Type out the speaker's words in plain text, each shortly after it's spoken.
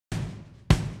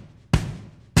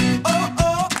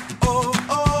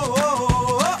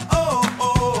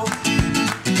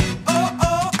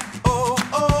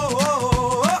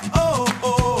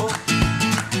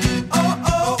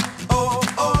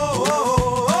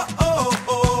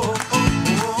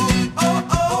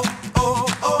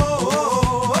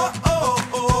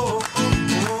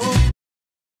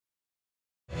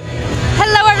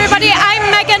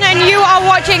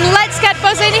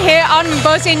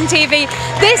Buzzing TV.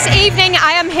 This evening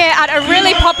I am here at a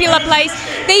really popular place,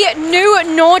 the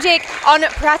New Nordic on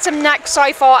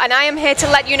Pattaya, and I am here to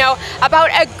let you know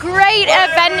about a great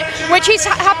event which is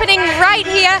happening right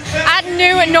here at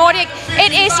New Nordic.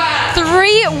 It is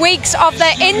 3 weeks of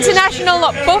the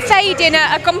international buffet dinner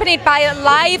accompanied by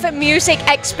live music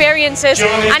experiences,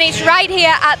 and it's right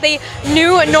here at the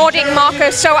New Nordic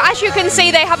Marcus. So as you can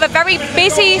see, they have a very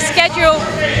busy schedule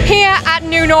here at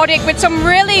New Nordic with some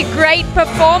really great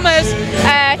performers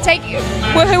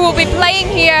who will be playing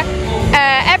here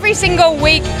every single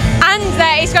week, and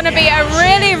there is going to be a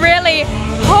really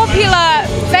popular,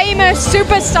 famous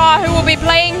superstar who will be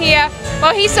playing here.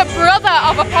 Well, he's the brother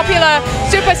of a popular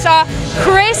superstar,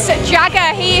 Chris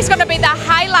Jagger. He is going to be the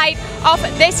highlight of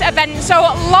this event. So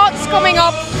lots coming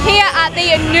up here at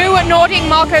the New Nordic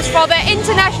Marcus for the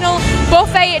international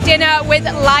buffet dinner with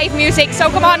live music. So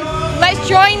come on, let's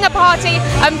join the party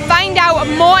and find out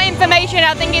more information.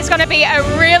 I think it's going to be a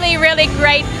really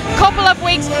great couple of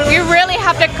weeks. You really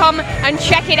have to come and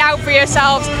check it out for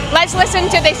yourselves. Let's listen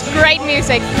to this great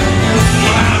music.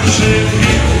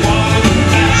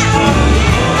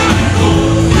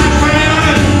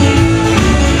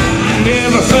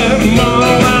 Never felt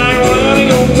more like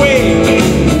running away.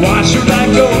 Why should I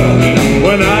go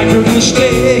when I couldn't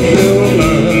stay?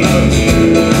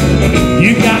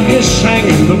 You got me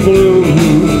singing the blues.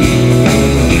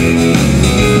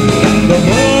 The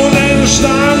moon and the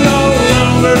star no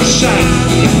longer shine.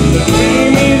 The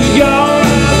dream is gone,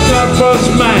 that was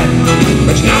mine.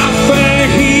 There's nothing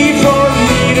here for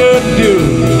me to do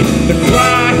to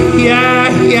cry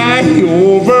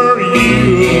over you.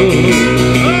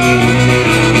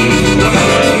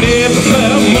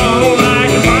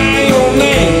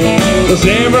 Cause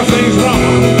everything's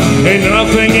wrong and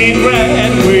nothing ain't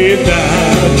right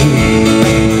without you.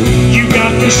 You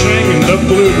got me singing the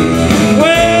blues.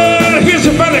 Well, here's a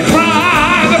better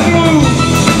cry the blues.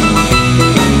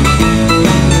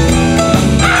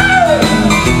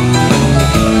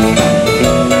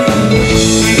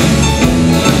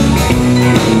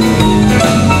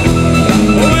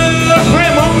 Well, play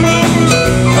my blues.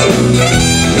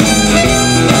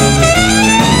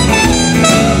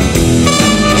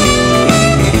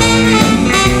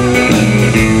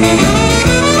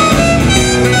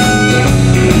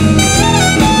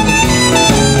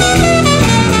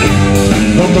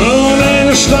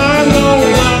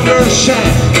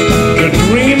 The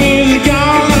dream is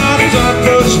gone, I thought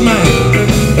was mine.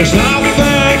 There's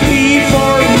nothing here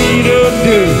for me to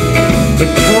do but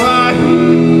cry.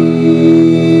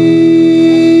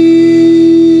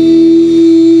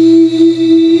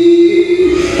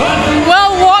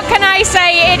 Well, what can I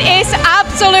say? It is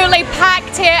absolutely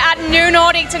packed here at New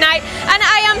Nordic tonight, and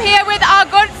I am here with our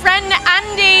good friend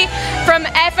Andy from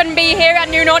F&B here at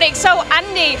New Nordic. So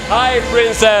Andy. Hi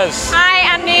Princess. Hi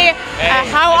Andy.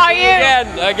 How are you?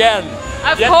 Again.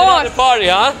 Of course. At the party,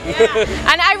 huh?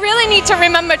 Yeah. And I really need to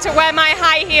remember to wear my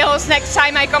high heels next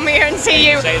time I come here and see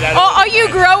you. Or are you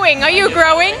growing? Are you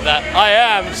growing? I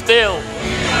am still.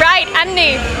 Right,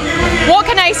 Andy. What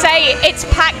can I say? It's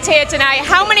packed here tonight.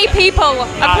 How many people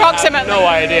approximately? I have no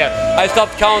idea. I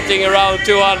stopped counting around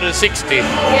 260.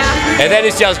 Yeah. And then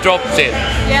it just drops in.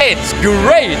 Yeah. It's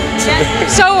great. Yeah.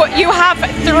 So you have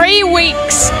 3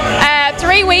 weeks.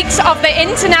 3 weeks of the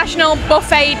international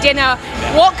buffet dinner.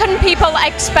 What can people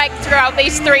expect throughout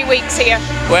these 3 weeks here?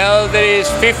 Well, there is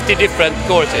 50 different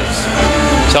courses.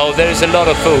 So there is a lot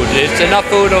of food. It's enough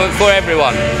food for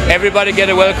everyone. Everybody get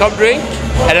a welcome drink.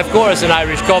 And of course an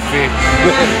Irish coffee.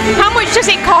 How much does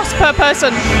it cost per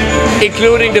person?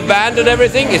 Including the band and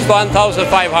everything, it's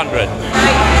 1,500.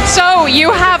 So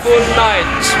you have... Full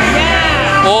night.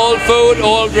 Yeah. All food,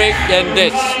 all drink and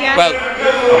this. Yeah.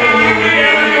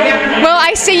 Well,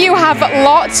 I see you have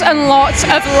lots and lots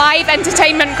of live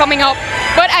entertainment coming up.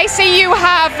 But I see you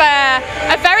have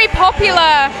a very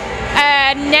popular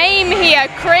name here,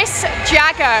 Chris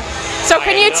Jagger. So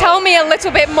can you tell me a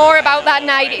little bit more about that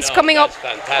night? It's coming up.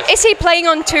 Fantastic. Is he playing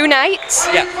on 2 nights?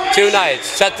 Yeah, 2 nights.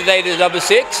 Saturday the number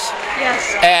 6.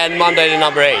 Yes. And Monday the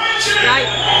number 8.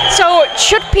 Right. So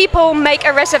should people make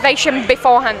a reservation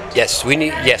beforehand? Yes,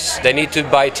 they need to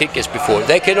buy tickets before.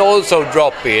 They can also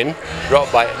drop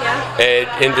by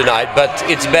in the night, but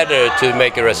it's better to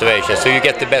make a reservation so you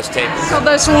get the best table. So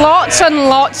there's lots and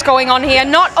lots going on here.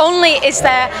 Not only is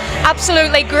there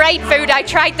absolutely great food, I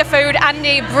tried the food,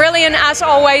 Andy, brilliant as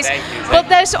always, but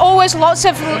there's always lots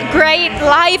of great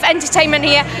live entertainment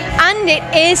here, and it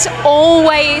is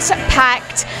always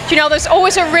packed. You know, there's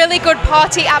always a really good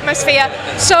party atmosphere.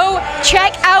 So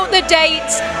check out the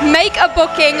dates, make a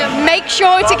booking, make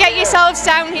sure to get yourselves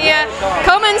down here.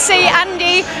 Come and see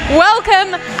Andy.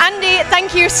 Welcome, Andy.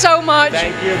 Thank you so much.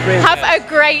 Thank you, Princess. Have a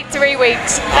great 3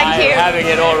 weeks. Thank you. I'm having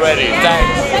it already.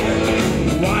 Thanks.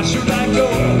 Why should I go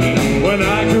when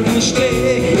I couldn't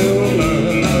stay?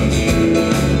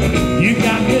 You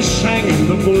got me singing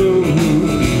the blues.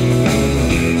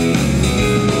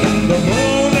 The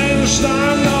moon and the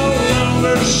star no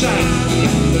longer shine.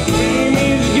 The dream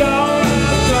is gone,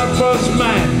 that was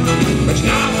mine. But I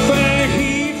thank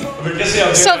He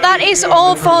for. So that is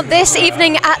all for this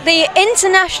evening at the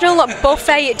International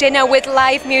Buffet Dinner with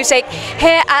live music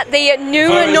here at the new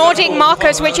Nordic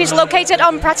Markers, which is located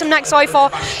on Pratumnak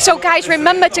Soifor. So guys,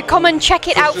 remember to come and check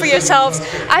it out for yourselves.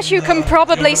 As you can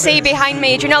probably see behind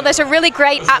me, you know, there's a really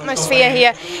great atmosphere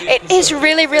here. It is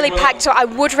really, really packed, so I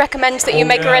would recommend that you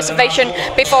make a reservation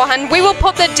beforehand. We will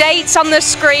put the dates on the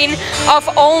screen of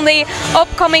all the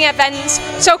upcoming events,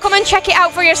 so come and check it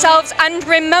out for yourselves. And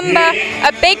remember,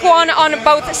 a big one on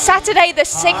both Saturday the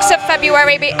 6th of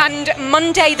February and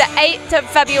Monday the 8th of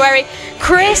February.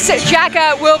 Chris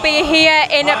Jagger will be here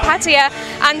in Pattaya,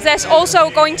 and there's also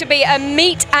going to be a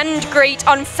meet and greet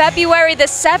on February the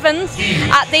 7th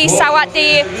at the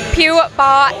Sawatdi Pew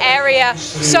Bar area.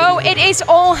 So it is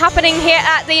all happening here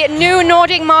at the new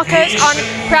Nordic Markers on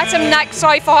Pratumnak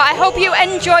Soifor. I hope you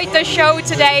enjoyed the show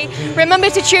today. Remember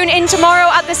to tune in tomorrow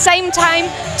at the same time,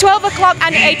 12 o'clock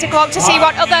and 8 o'clock, to see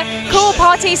what other cool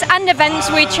parties and events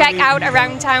we check out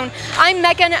around town. I'm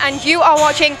Megan and you are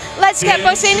watching Let's Get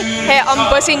Buzzing here on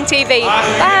Buzzing TV.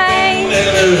 Bye!